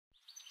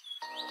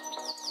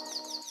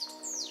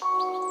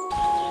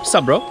What's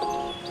up, bro?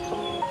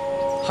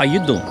 How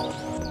you doing?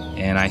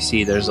 And I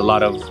see there's a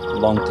lot of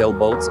longtail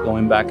boats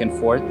going back and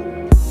forth.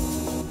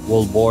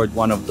 We'll board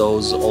one of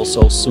those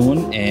also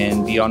soon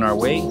and be on our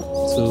way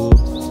to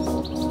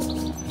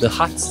the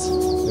huts.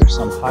 There's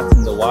some huts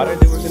in the water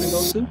that we're gonna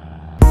go to.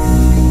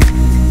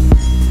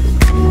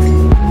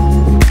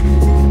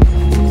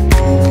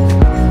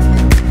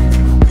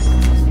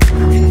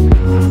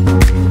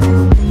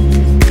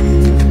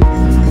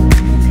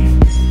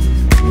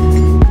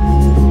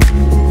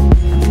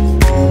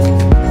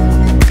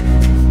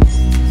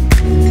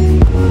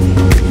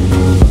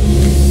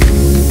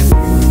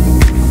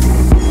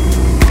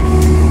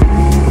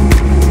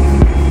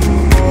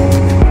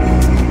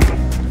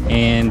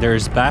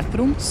 There's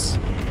bathrooms,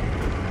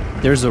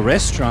 there's a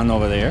restaurant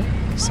over there,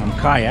 some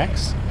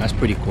kayaks, that's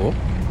pretty cool.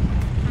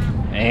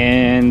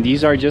 And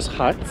these are just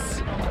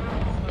huts.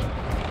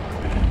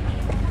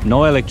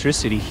 No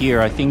electricity here.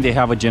 I think they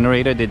have a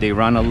generator that they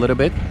run a little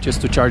bit just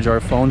to charge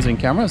our phones and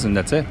cameras, and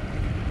that's it.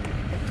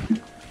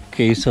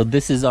 Okay, so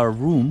this is our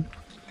room,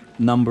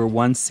 number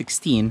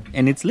 116,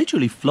 and it's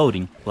literally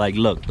floating. Like,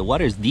 look, the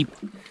water is deep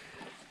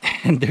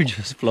and they're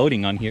just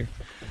floating on here.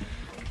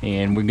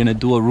 And we're gonna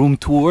do a room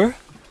tour.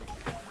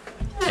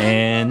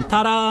 And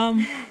ta-da!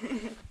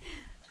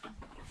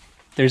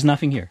 There's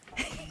nothing here.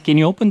 Can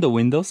you open the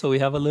window so we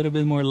have a little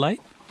bit more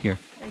light? Here.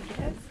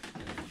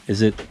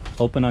 Is it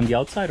open on the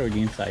outside or the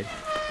inside?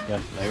 Yeah,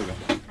 there we go.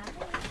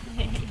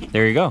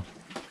 There you go.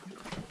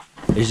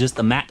 There's just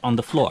a mat on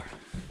the floor.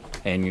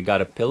 And you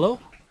got a pillow.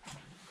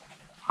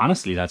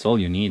 Honestly, that's all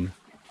you need.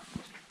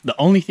 The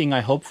only thing I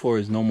hope for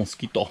is no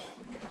mosquito.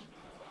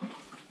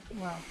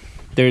 Wow.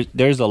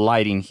 There's a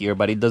light in here,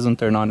 but it doesn't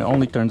turn on. It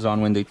only turns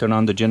on when they turn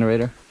on the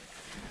generator.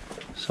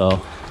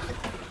 So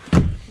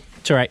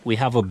it's all right. We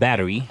have a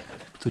battery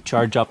to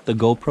charge up the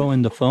GoPro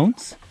and the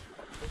phones,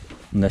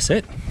 and that's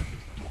it.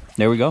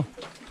 There we go.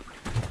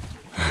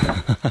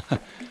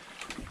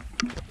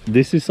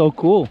 This is so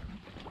cool.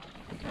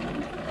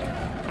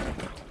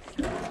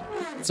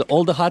 So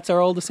all the huts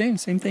are all the same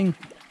thing.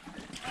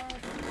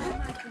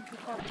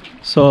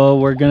 So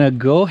we're gonna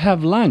go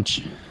have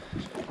lunch.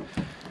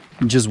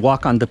 Just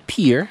walk on the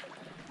pier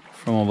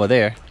from over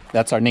there.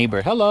 That's our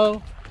neighbor.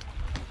 Hello.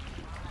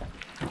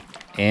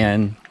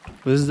 And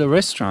this is the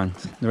restaurant.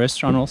 The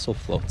restaurant also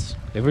floats.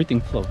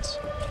 Everything floats.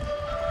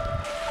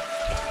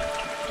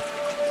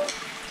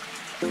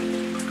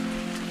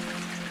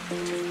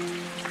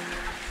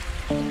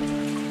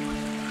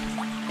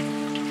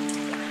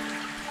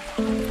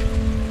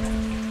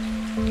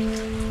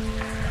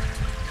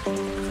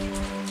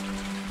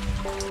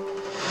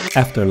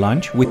 After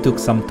lunch, we took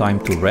some time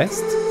to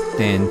rest,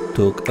 then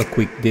took a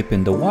quick dip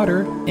in the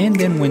water, and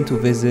then went to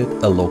visit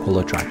a local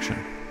attraction.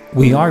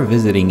 We are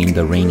visiting in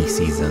the rainy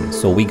season,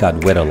 so we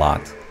got wet a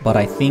lot, but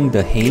I think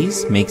the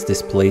haze makes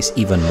this place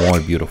even more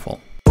beautiful.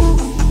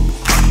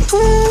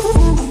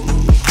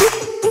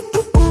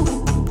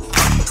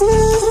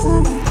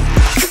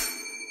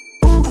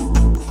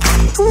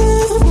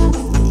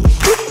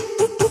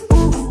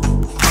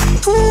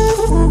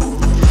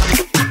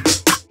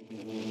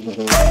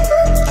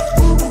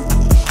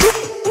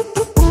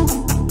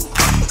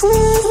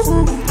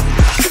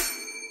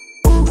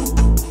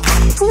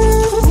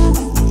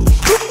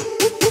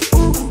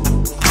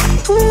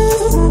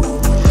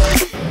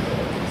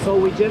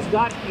 Just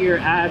got here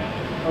at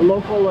a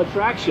local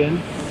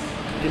attraction.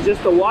 It's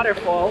just a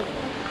waterfall.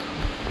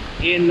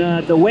 In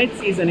the wet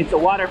season it's a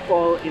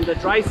waterfall, in the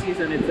dry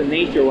season it's a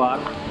nature walk,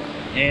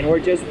 and we're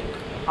just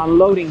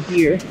unloading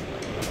here.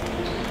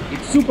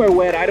 It's super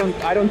wet. I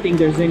don't think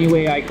there's any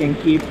way I can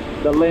keep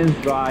the lens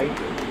dry,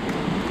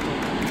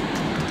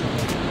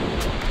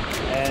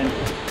 and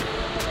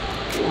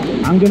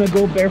I'm gonna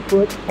go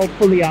barefoot.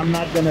 Hopefully I'm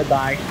not gonna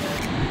die.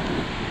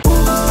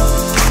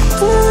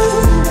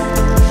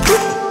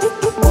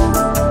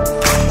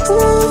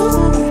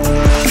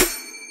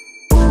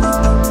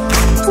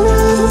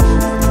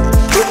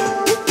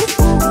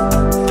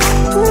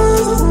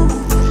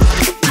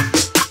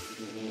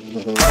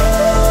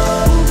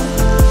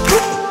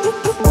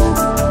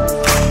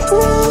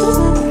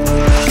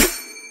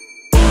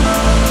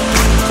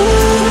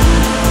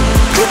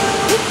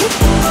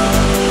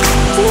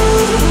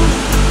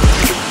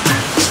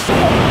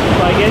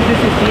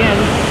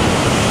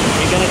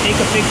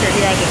 Picture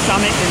here at the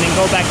summit and then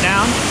go back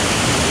down.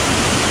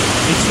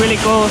 It's really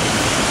cool.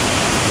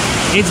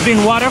 It's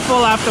been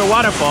waterfall after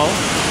waterfall,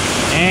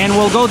 and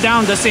we'll go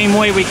down the same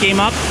way we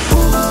came up.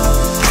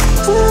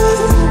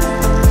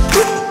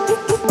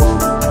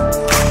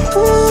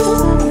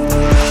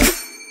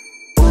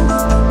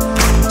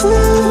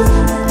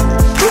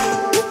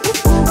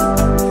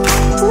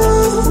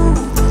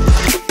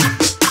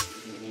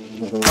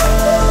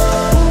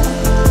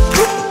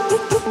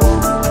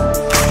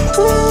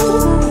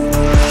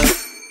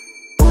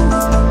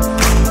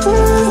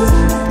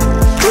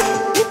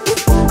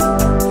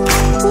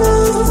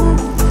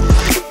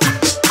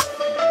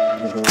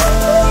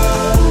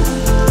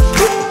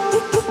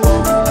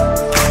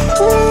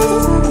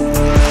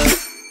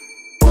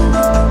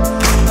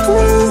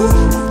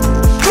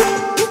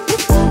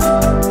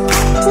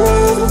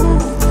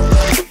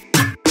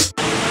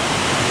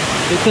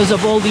 because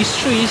of all these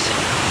trees.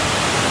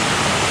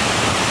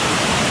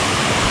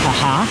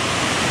 Haha.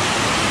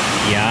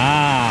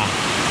 Yeah.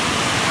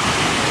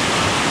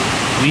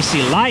 We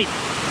see light.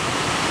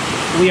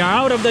 We are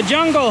out of the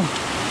jungle.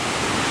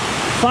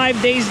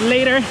 5 days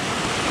later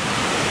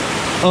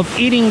of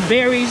eating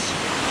berries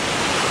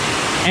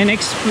and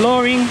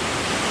exploring,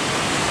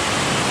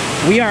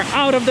 we are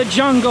out of the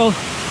jungle.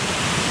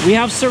 We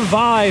have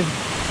survived.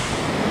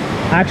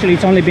 Actually,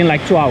 it's only been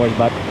like 2 hours,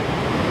 but...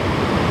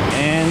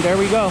 And there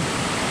we go.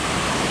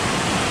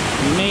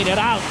 We made it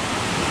out.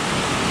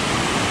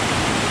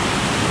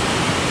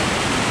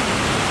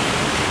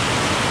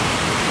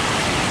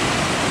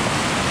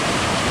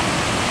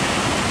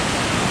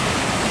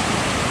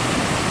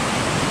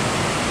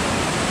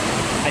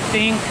 I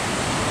think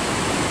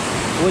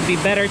it would be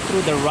better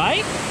through the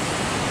right.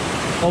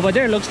 Over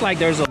there looks like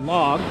there's a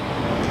log,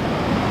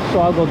 so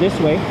I'll go this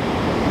way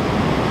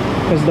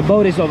because the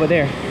boat is over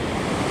there.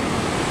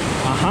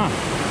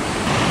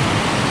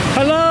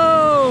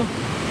 Hello,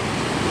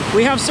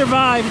 we have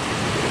survived.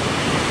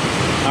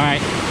 All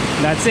right,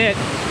 that's it.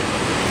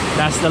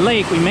 That's the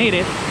lake. We made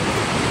it.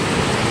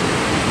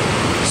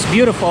 It's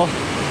beautiful,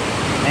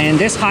 and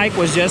this hike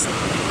was just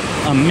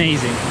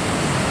amazing.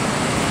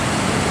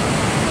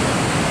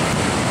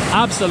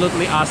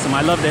 Absolutely awesome.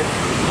 I loved it.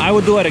 I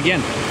would do it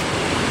again.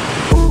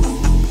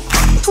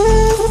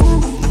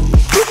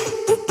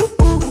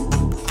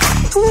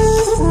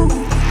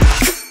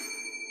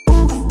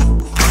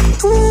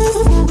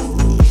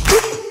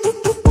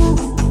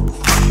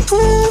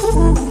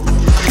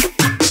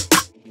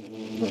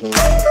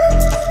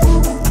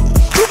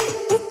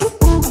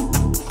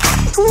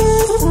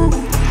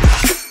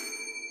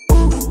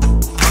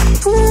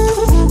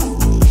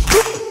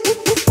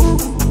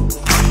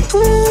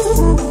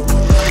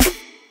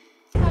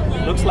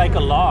 Looks like a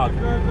log.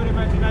 Good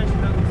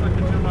imagination, that looks like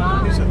a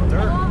giraffe. Piece of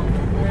dirt.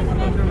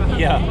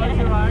 Yeah.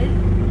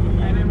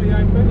 And then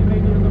behind it,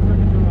 maybe it looks like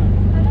a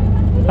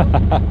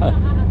giraffe.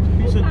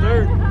 Piece of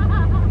dirt.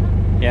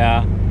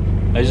 Yeah.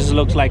 It just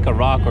looks like a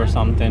rock or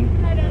something.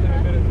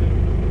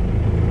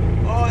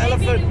 Oh,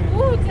 elephant.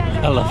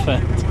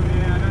 Elephant.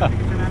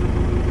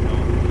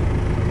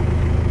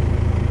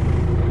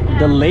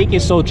 The lake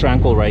is so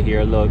tranquil right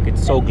here. Look,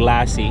 it's so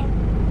glassy.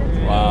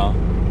 Wow.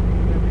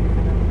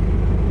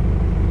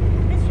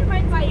 This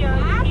reminds me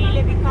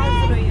of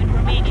in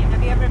Romania.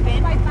 Have you ever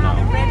been? The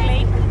Red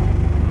Lake.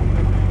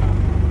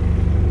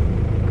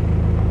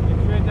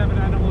 It's great to have an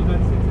animal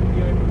that sits in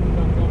the earth and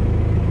don't go.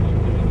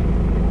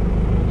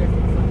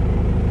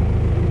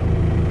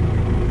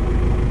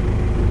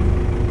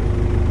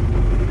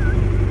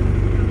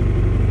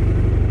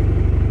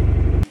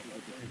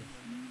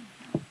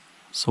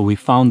 So we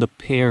found a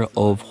pair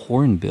of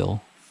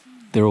hornbill.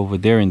 They're over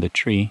there in the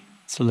tree.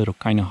 It's a little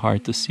kind of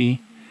hard to see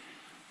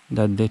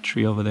that dead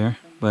tree over there,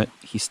 but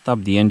he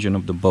stopped the engine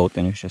of the boat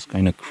and it's just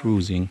kind of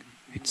cruising.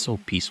 It's so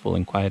peaceful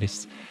and quiet.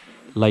 It's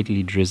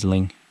lightly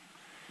drizzling.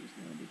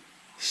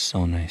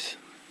 So nice.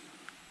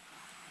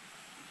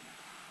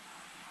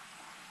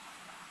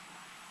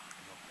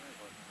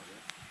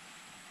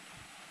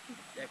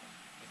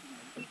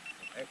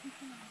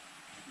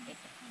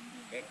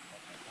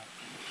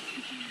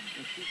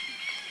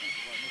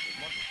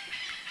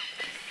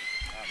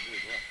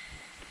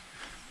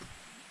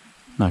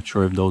 Not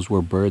sure if those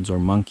were birds or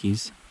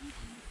monkeys.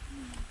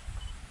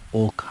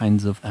 All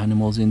kinds of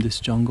animals in these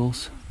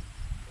jungles.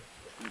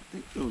 I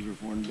think those are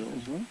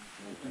hornbills, huh?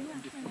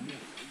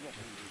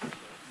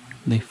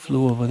 They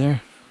flew over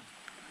there.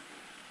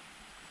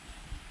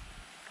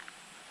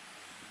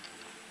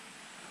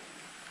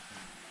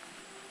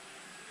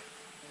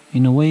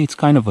 In a way, it's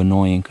kind of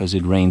annoying because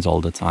it rains all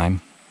the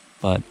time,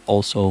 but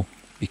also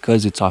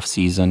because it's off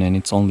season and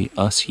it's only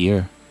us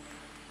here.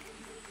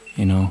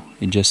 You know,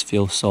 it just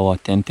feels so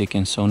authentic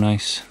and so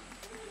nice.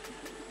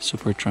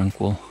 Super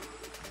tranquil.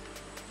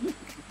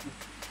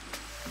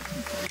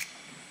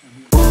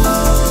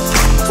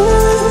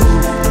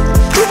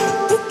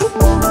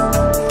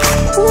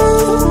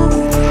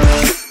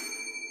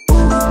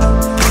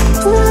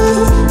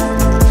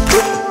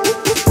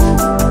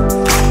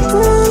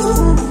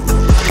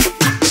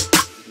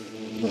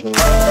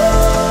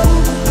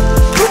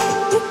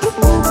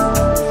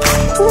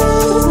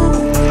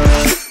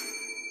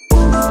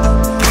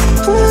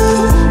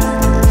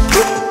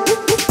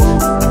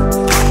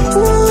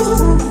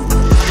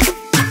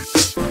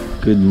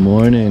 Good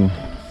morning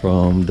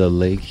from the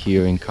lake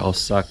here in Khao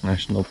Sok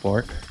National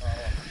Park.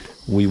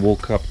 We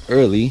woke up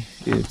early.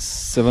 It's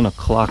 7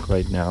 o'clock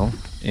right now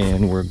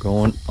and we're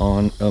going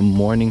on a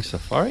morning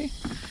safari.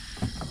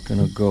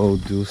 Gonna go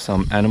do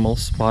some animal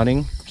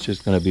spotting. It's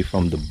just gonna be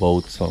from the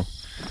boat, so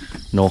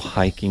no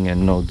hiking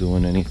and no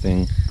doing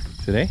anything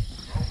today.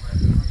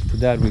 After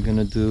that we're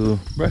gonna do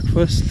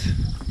breakfast,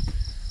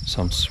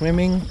 some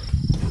swimming,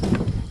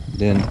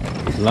 then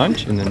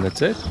lunch, and then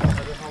that's it.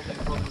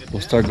 We'll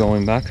start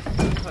going back.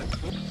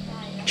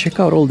 Check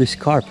out all this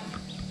carp.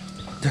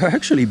 They're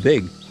actually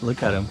big.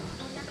 Look at them.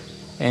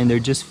 And they're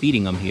just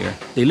feeding them here.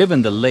 They live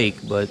in the lake,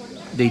 but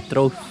they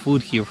throw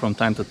food here from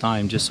time to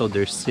time just so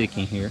they're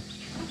sticking here.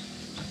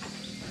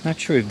 Not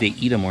sure if they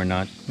eat them or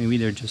not. Maybe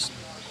they're just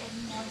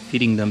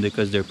feeding them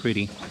because they're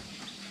pretty.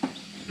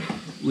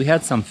 We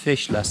had some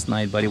fish last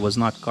night, but it was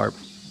not carp.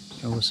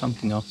 It was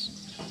something else.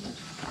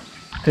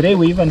 Today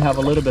we even have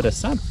a little bit of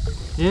sun.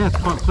 Yeah, it's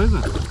quite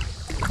pleasant.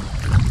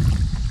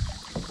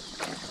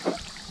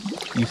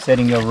 You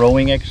setting your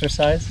rowing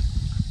exercise?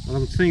 Well,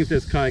 I'm seeing if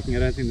there's kayaking. I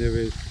don't think there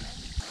is.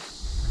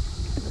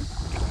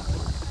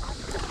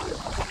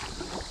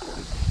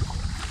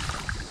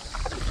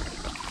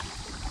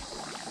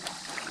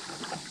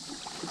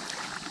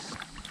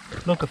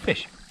 Look, a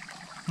fish.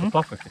 A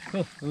puffer fish.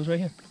 Look, it was right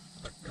here.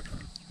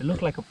 It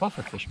looked like a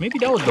puffer fish. Maybe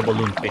that was the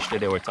balloon fish that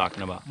they were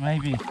talking about.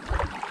 Maybe.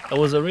 That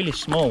was a really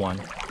small one.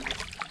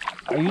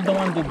 Are you the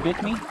one that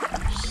bit me?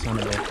 Son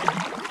of a...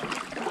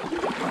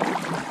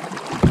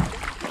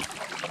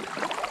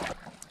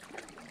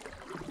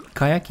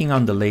 Kayaking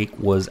on the lake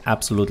was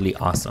absolutely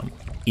awesome.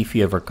 If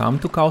you ever come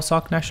to Khao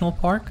Sok National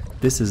Park,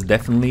 this is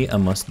definitely a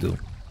must-do.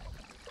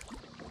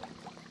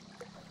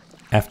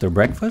 After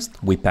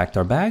breakfast, we packed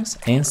our bags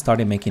and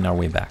started making our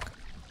way back.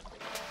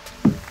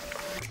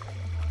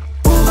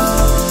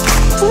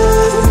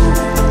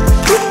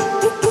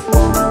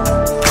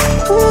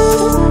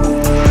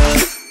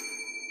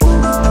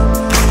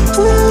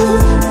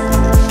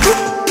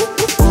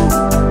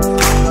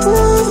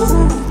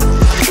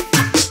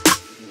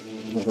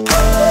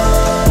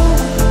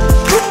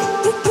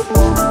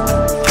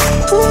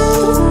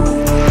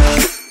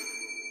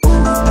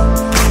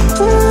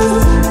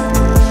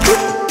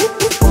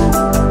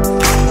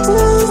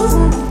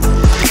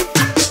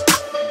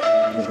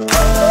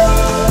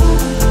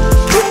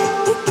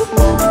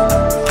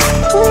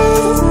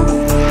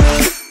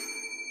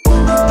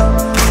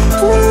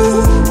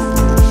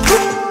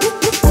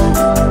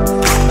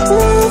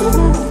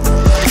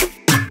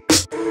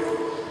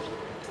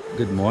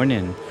 Good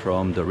morning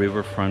from the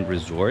riverfront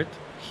resort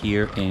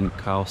here in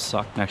Khao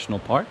Sok National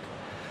Park.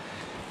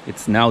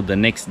 It's now the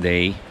next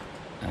day.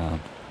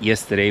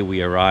 Yesterday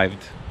we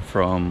arrived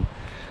from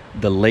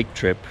the lake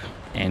trip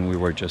and we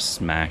were just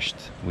smashed.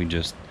 We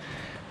just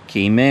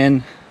came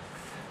in,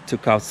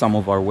 took out some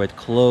of our wet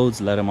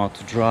clothes, let them out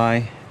to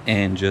dry,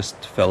 and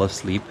just fell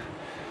asleep.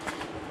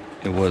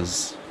 It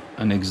was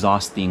an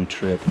exhausting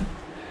trip.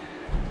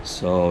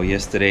 So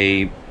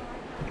yesterday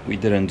we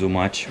didn't do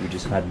much. We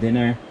just had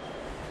dinner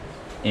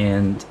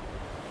and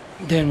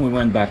then we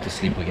went back to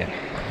sleep again.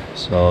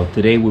 So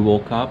today we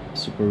woke up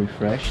super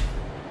refreshed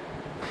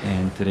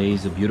and today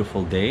is a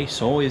beautiful day.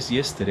 So is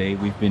yesterday.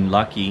 We've been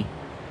lucky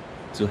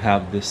to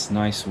have this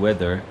nice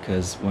weather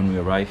because when we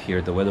arrived here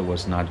the weather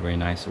was not very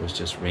nice. It was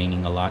just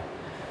raining a lot,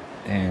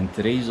 and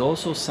today is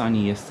also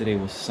sunny. Yesterday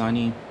was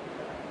sunny,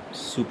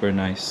 super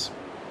nice.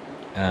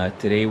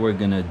 Today we're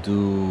gonna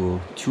do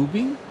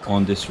tubing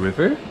on this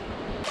river.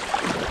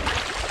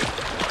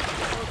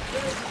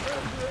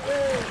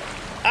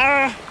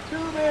 Ah!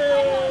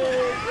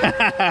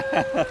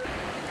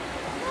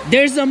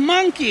 There's a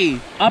monkey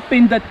up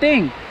in the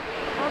thing.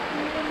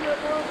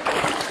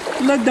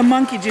 Look, the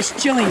monkey just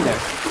chilling there.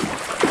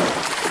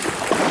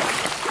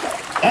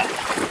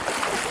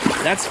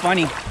 That's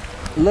funny.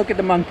 Look at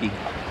the monkey.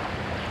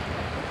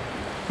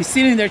 He's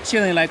sitting there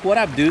chilling like, what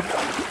up, dude?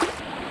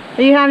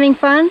 Are you having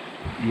fun?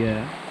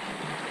 Yeah.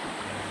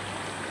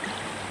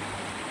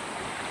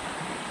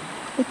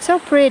 It's so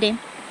pretty.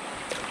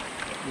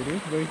 It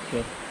is very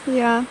cool.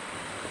 Yeah.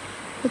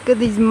 Look at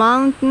these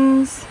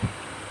mountains.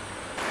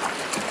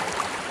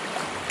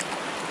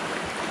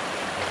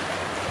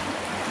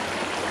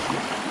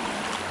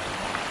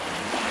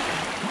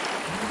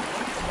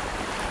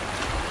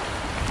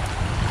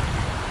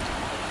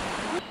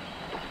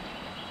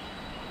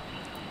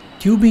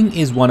 Tubing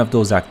is one of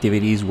those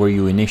activities where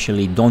you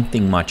initially don't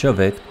think much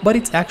of it, but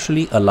it's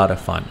actually a lot of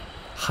fun.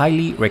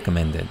 Highly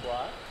recommended.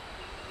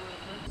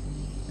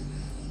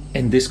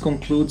 And this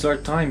concludes our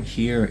time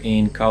here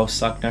in Khao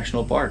Sok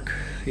National Park.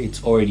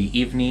 It's already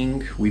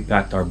evening. We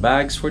packed our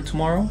bags for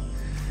tomorrow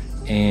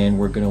and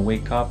we're gonna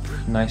wake up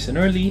nice and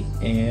early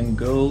and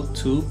go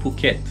to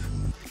Phuket.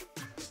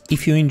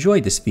 If you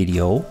enjoyed this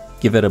video,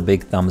 give it a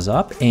big thumbs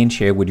up and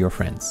share with your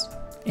friends.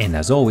 And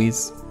as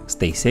always,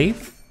 stay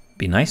safe,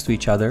 be nice to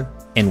each other,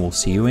 and we'll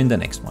see you in the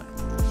next one.